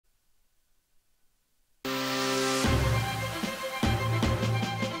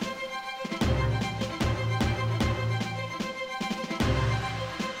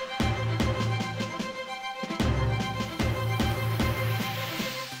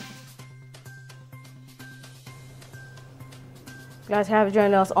Glad to have you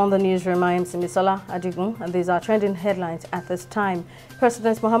join us on the newsroom. I am Simisola Adigun, and these are trending headlines at this time.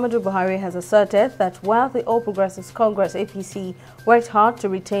 President Muhammadu Buhari has asserted that while the All Progressives Congress (APC) worked hard to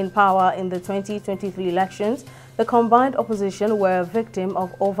retain power in the 2023 elections, the combined opposition were a victim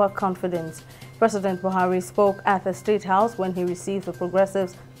of overconfidence. President Buhari spoke at the State House when he received the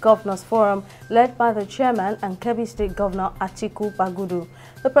Progressives Governors Forum led by the chairman and Kebbi State Governor Atiku Bagudu.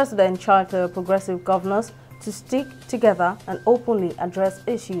 The president charged the progressive governors to stick together and openly address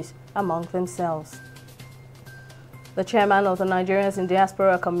issues among themselves. The chairman of the Nigerians in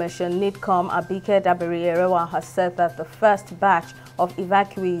Diaspora Commission, NIDCOM, Abike Dabiri-Erewa, has said that the first batch of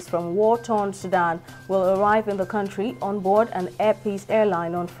evacuees from war-torn Sudan will arrive in the country on board an Air Peace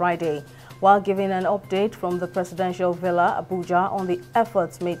airline on Friday. While giving an update from the presidential villa, Abuja, on the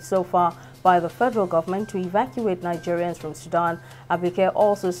efforts made so far by the federal government to evacuate Nigerians from Sudan, Abike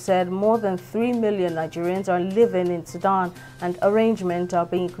also said more than 3 million Nigerians are living in Sudan and arrangements are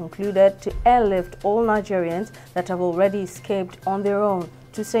being concluded to airlift all Nigerians that have already escaped on their own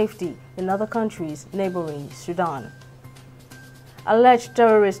to safety in other countries neighboring Sudan. Alleged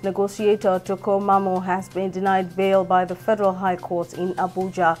terrorist negotiator Toko Mamo has been denied bail by the Federal High Court in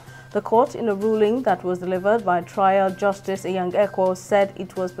Abuja. The court, in a ruling that was delivered by Trial Justice Inyang Ekwo, said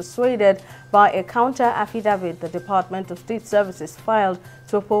it was persuaded by a counter-affidavit the Department of State Services filed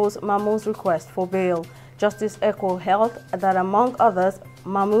to oppose Mamo's request for bail. Justice Ekwo held that, among others,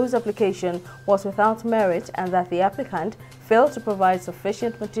 Mamo's application was without merit and that the applicant failed to provide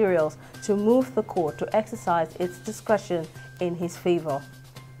sufficient materials to move the court to exercise its discretion in his favor.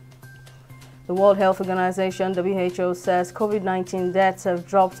 The World Health Organization, WHO, says COVID-19 deaths have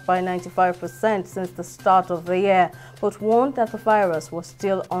dropped by 95% since the start of the year, but warned that the virus was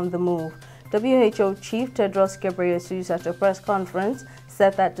still on the move. WHO Chief Tedros Ghebreyesus, at a press conference,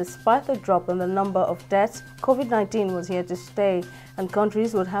 said that despite the drop in the number of deaths, COVID-19 was here to stay, and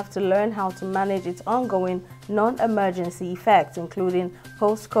countries would have to learn how to manage its ongoing non-emergency effects, including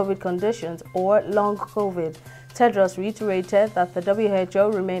post-COVID conditions or long COVID. Tedros reiterated that the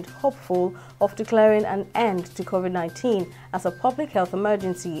WHO remained hopeful of declaring an end to COVID-19 as a public health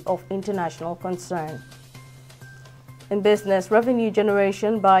emergency of international concern. In business, revenue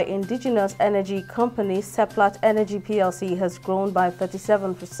generation by indigenous energy company Seplat Energy PLC has grown by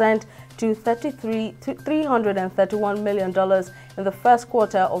 37% to $331 million in the first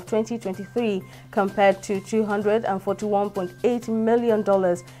quarter of 2023 compared to $241.8 million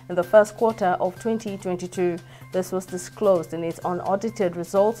in the first quarter of 2022. This was disclosed in its unaudited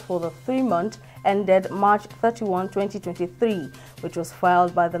results for the 3-month ended March 31, 2023, which was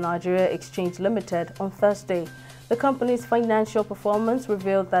filed by the Nigeria Exchange Limited on Thursday. The company's financial performance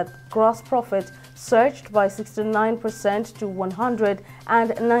revealed that gross profit surged by 69% to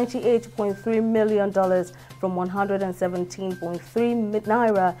 $198.3 million from 117.3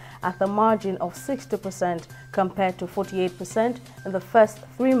 naira at the margin of 60% compared to 48% in the first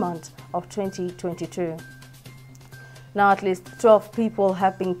 3 months of 2022. Now, at least 12 people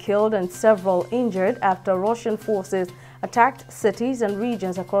have been killed and several injured after Russian forces attacked cities and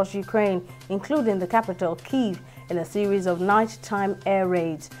regions across Ukraine, including the capital, Kyiv, in a series of nighttime air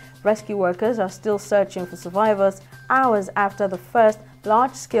raids. Rescue workers are still searching for survivors hours after the first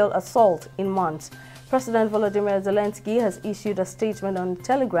large-scale assault in months. President Volodymyr Zelensky has issued a statement on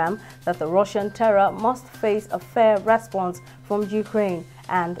Telegram that the Russian terror must face a fair response from Ukraine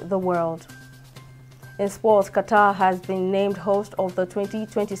and the world. In sports, Qatar has been named host of the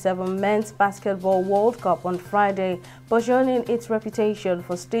 2027 Men's Basketball World Cup on Friday, burgeoning its reputation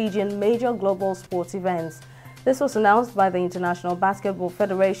for staging major global sports events. This was announced by the International Basketball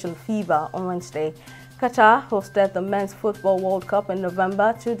Federation (FIBA) on Wednesday. Qatar hosted the Men's Football World Cup in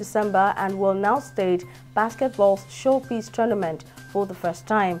November to December and will now stage basketball's showpiece tournament for the first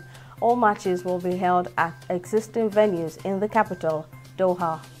time. All matches will be held at existing venues in the capital,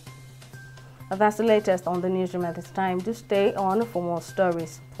 Doha. That's the latest on the newsroom at this time. Do stay on for more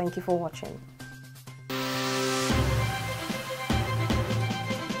stories. Thank you for watching.